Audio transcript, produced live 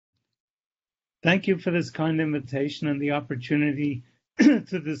Thank you for this kind invitation and the opportunity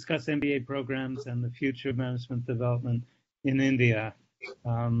to discuss MBA programs and the future of management development in India.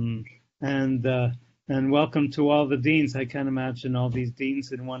 And welcome to all the deans. I can't imagine all these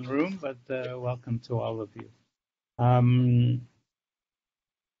deans in one room, but welcome to all of you.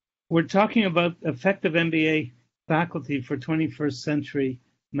 We're talking about effective MBA faculty for 21st century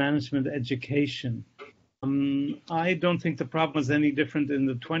management education. I don't think the problem is any different in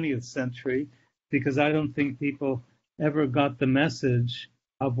the 20th century, because I don't think people ever got the message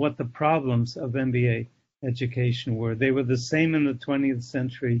of what the problems of MBA education were. They were the same in the 20th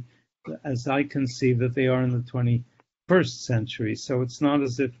century as I conceive that they are in the 21st century. So it's not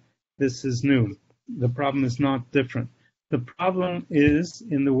as if this is new. The problem is not different. The problem is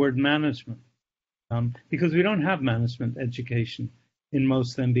in the word management, because we don't have management education in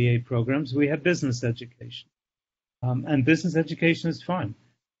most MBA programs. We have business education, and business education is fine.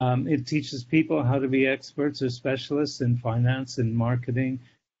 It teaches people how to be experts or specialists in finance, in marketing,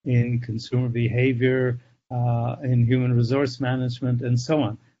 in consumer behavior, in human resource management, and so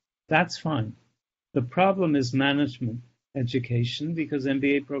on. That's fine. The problem is management education, because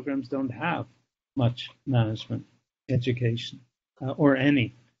MBA programs don't have much management education, or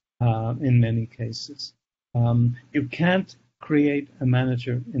any, in many cases. You can't create a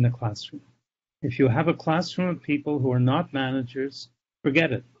manager in a classroom. If you have a classroom of people who are not managers,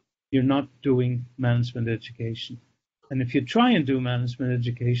 forget it. You're not doing management education. And if you try and do management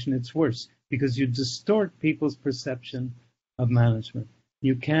education, it's worse, because you distort people's perception of management.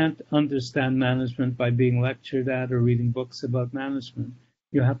 You can't understand management by being lectured at or reading books about management.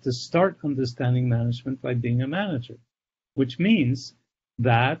 You have to start understanding management by being a manager, which means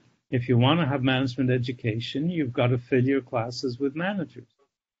that if you want to have management education, you've got to fill your classes with managers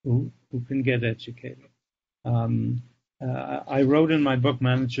who can get educated. I wrote in my book,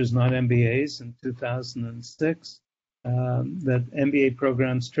 Managers Not MBAs, in 2006, that MBA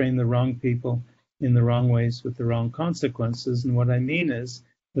programs train the wrong people in the wrong ways with the wrong consequences. And what I mean is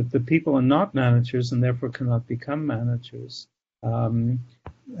that the people are not managers and therefore cannot become managers. And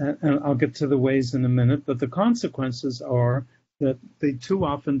I'll get to the ways in a minute, but the consequences are that they too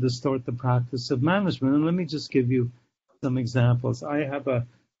often distort the practice of management. And let me just give you some examples. I have a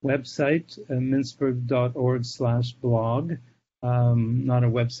website, mintzberg.org/blog, not a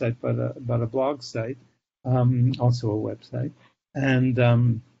website, but a blog site, also a website. And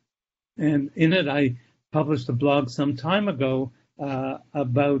in it, I published a blog some time ago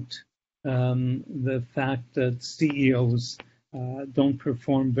about the fact that CEOs don't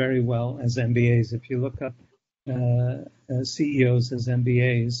perform very well as MBAs. If you look up CEOs as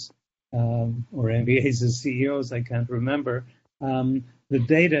MBAs, or MBAs as CEOs, I can't remember, the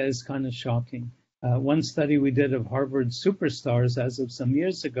data is kind of shocking. One study we did of Harvard superstars as of some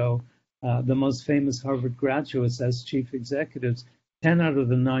years ago, the most famous Harvard graduates as chief executives, 10 out of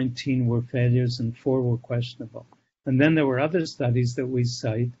the 19 were failures and 4 were questionable. And then there were other studies that we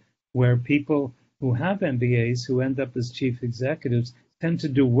cite where people who have MBAs who end up as chief executives tend to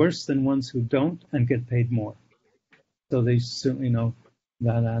do worse than ones who don't and get paid more. So they certainly know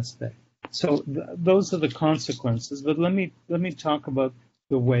that aspect. So those are the consequences. But let me talk about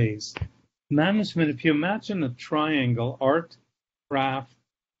the ways. Management, if you imagine a triangle, art, craft,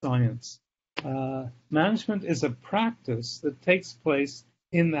 science, management is a practice that takes place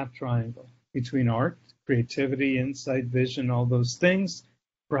in that triangle between art, creativity, insight, vision, all those things,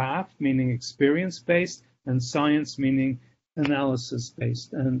 craft, meaning experience-based, and science, meaning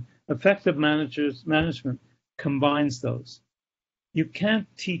analysis-based. And effective management combines those. You can't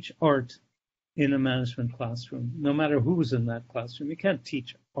teach art in a management classroom, no matter who's in that classroom. You can't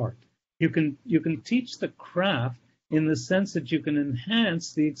teach art. You can teach the craft in the sense that you can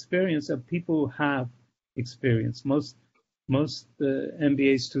enhance the experience of people who have experience. Most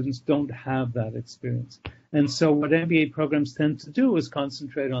MBA students don't have that experience. And so what MBA programs tend to do is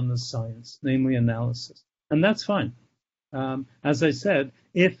concentrate on the science, namely analysis. And that's fine. As I said,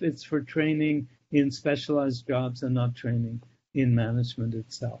 if it's for training in specialized jobs and not training in management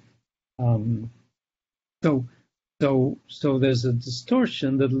itself. So there's a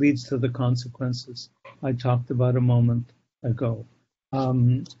distortion that leads to the consequences I talked about a moment ago.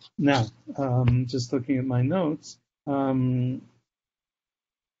 Now, just looking at my notes. So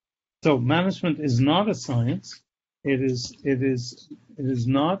management is not a science. It is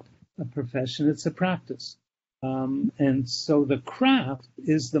not a profession. It's a practice. And so the craft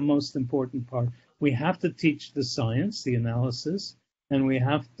is the most important part. We have to teach the science, the analysis, and we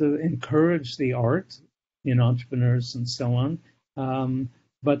have to encourage the art in entrepreneurs and so on.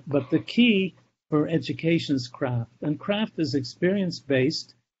 But the key for education is craft. And craft is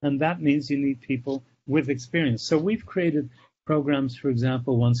experience-based And that means you need people with experience. So we've created programs, for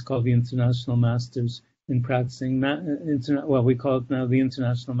example, one's called the International Masters in Practicing, we call it now the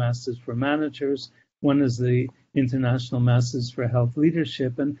International Masters for Managers. One is the International Masters for Health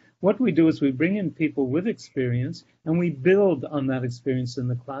Leadership. And what we do is we bring in people with experience and we build on that experience in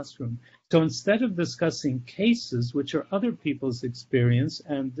the classroom. So instead of discussing cases, which are other people's experience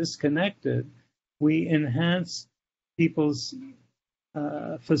and disconnected, we enhance people's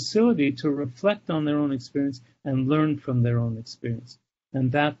facility to reflect on their own experience and learn from their own experience.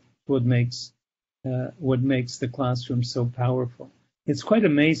 And that's what makes the classroom so powerful. It's quite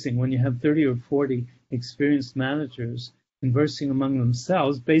amazing when you have 30 or 40 experienced managers conversing among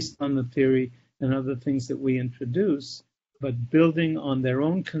themselves based on the theory and other things that we introduce, but building on their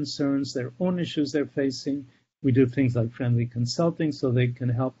own concerns, their own issues they're facing. We do things like friendly consulting so they can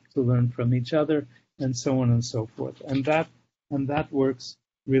help to learn from each other, and so on and so forth. And that works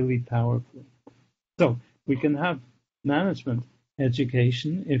really powerfully. So we can have management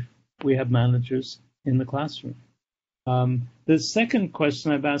education if we have managers in the classroom. The second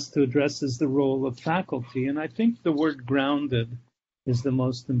question I've asked to address is the role of faculty, and I think the word grounded is the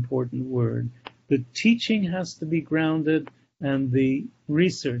most important word. The teaching has to be grounded, and the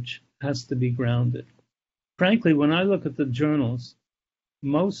research has to be grounded. Frankly, when I look at the journals,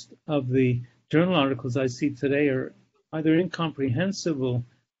 most of the journal articles I see today are either incomprehensible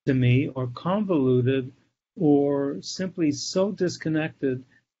to me or convoluted or simply so disconnected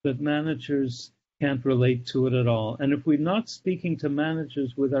that managers can't relate to it at all. And if we're not speaking to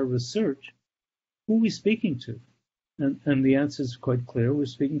managers with our research, who are we speaking to? And the answer is quite clear. We're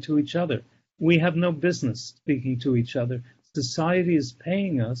speaking to each other. We have no business speaking to each other. Society is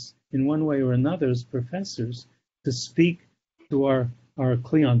paying us in one way or another as professors to speak to our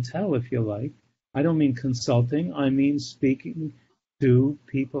clientele, if you like. I don't mean consulting. I mean speaking to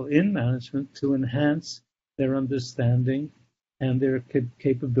people in management to enhance their understanding and their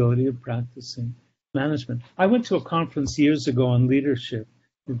capability of practicing management. I went to a conference years ago on leadership.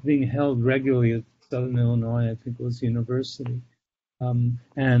 It's being held regularly at Southern Illinois, I think it was university.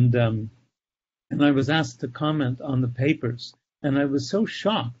 And I was asked to comment on the papers. And I was so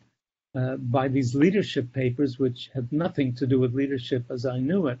shocked by these leadership papers, which had nothing to do with leadership as I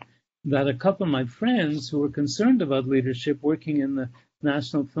knew it, that a couple of my friends who were concerned about leadership working in the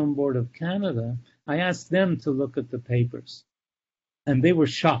National Film Board of Canada, I asked them to look at the papers. And they were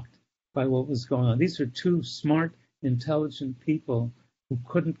shocked by what was going on. These are two smart, intelligent people who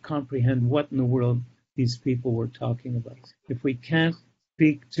couldn't comprehend what in the world these people were talking about. If we can't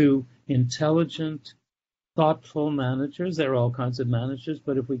speak to intelligent, thoughtful managers, there are all kinds of managers,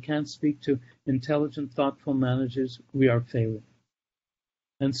 but if we can't speak to intelligent, thoughtful managers, we are failing.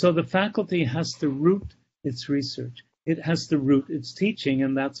 And so the faculty has to root its research. It has to root its teaching,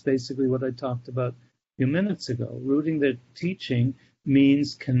 and that's basically what I talked about a few minutes ago. Rooting their teaching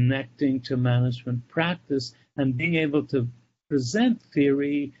means connecting to management practice and being able to present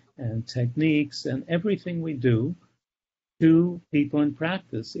theory and techniques and everything we do to people in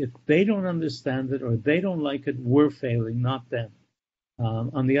practice. If they don't understand it or they don't like it, we're failing, not them.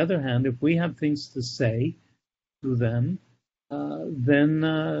 On the other hand, if we have things to say to them, then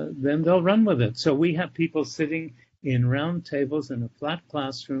they'll run with it. So we have people sitting in round tables in a flat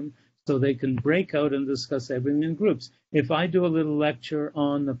classroom so they can break out and discuss everything in groups. If I do a little lecture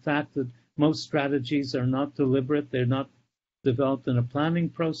on the fact that most strategies are not deliberate, they're not developed in a planning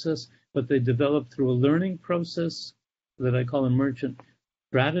process, but they develop through a learning process that I call emergent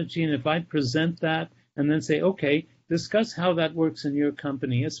strategy. And if I present that and then say, okay, discuss how that works in your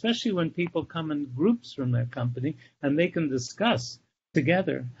company, especially when people come in groups from their company and they can discuss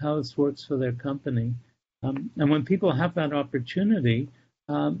together how this works for their company. And when people have that opportunity,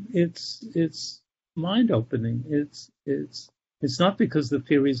 it's mind-opening. It's not because the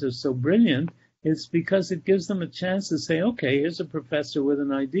theories are so brilliant. It's because it gives them a chance to say, okay, here's a professor with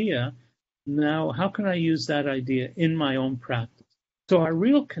an idea. Now, how can I use that idea in my own practice? So our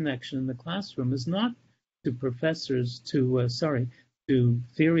real connection in the classroom is not to professors, to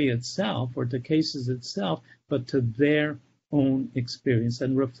theory itself or to cases itself, but to their own experience.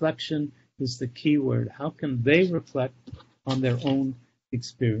 And reflection is the key word. How can they reflect on their own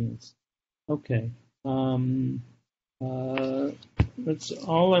experience? Okay. That's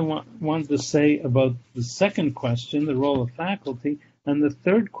all I wanted to say about the second question, the role of faculty. And the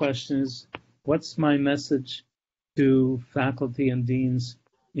third question is, what's my message to faculty and deans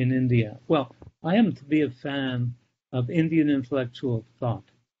in India? Well, I am to be a fan of Indian intellectual thought.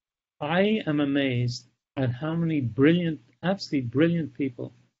 I am amazed at how many brilliant, absolutely brilliant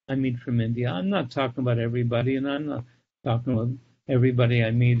people I meet from India. I'm not talking about everybody, and I'm not talking about everybody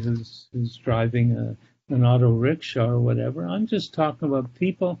I meet who's driving an auto rickshaw or whatever. I'm just talking about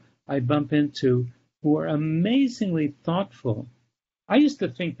people I bump into who are amazingly thoughtful. I used to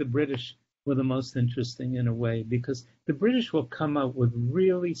think the British were the most interesting in a way because the British will come out with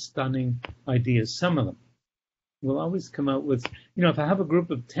really stunning ideas. Some of them will always come out with, if I have a group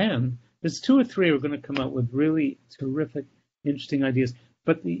of 10, there's 2 or 3 who are going to come out with really terrific, interesting ideas.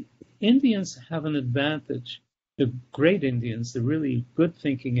 But the Indians have an advantage. The great Indians, the really good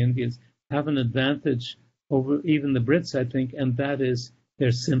thinking Indians, have an advantage over even the Brits, I think, and that is they're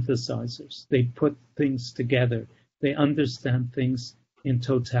synthesizers. They put things together. They understand things in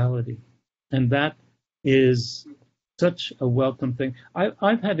totality. And that is such a welcome thing.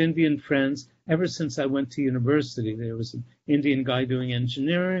 I've had Indian friends ever since I went to university. There was an Indian guy doing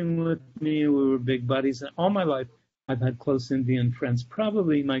engineering with me. We were big buddies. And all my life, I've had close Indian friends.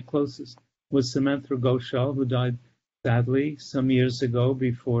 Probably my closest was Samantha Ghoshal, who died sadly some years ago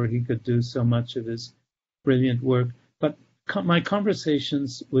before he could do so much of his brilliant work. But my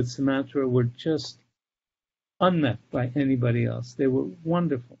conversations with Samantha were just unmet by anybody else. They were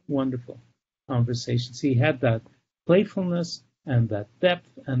wonderful, wonderful conversations. He had that playfulness and that depth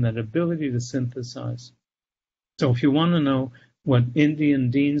and that ability to synthesize. So if you want to know what Indian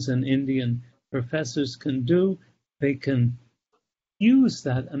deans and Indian professors can do, they can use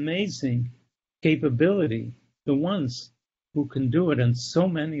that amazing capability, the ones who can do it, and so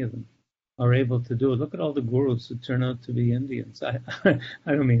many of them are able to do it. Look at all the gurus who turn out to be Indians. I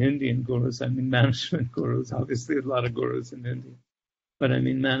don't mean Indian gurus, I mean management gurus. Obviously, a lot of gurus in India, but I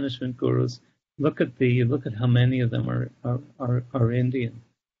mean management gurus. Look at how many of them are Indian,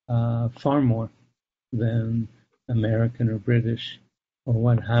 far more than American or British or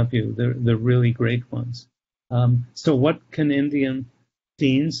what have you. They're really great ones. So what can Indian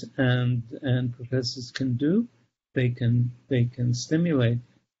deans and professors can do? They can stimulate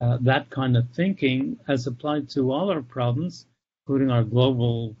that kind of thinking as applied to all our problems, including our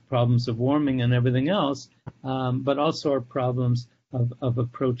global problems of warming and everything else, but also our problems of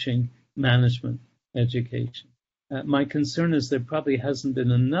approaching management education. My concern is there probably hasn't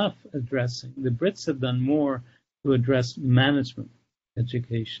been enough addressing. The Brits have done more to address management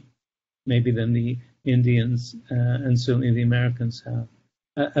education, maybe than the Indians and certainly the Americans have,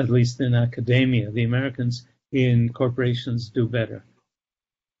 at least in academia. The Americans in corporations do better.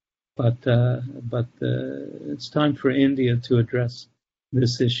 But it's time for India to address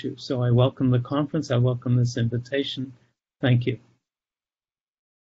this issue. So I welcome the conference. I welcome this invitation. Thank you.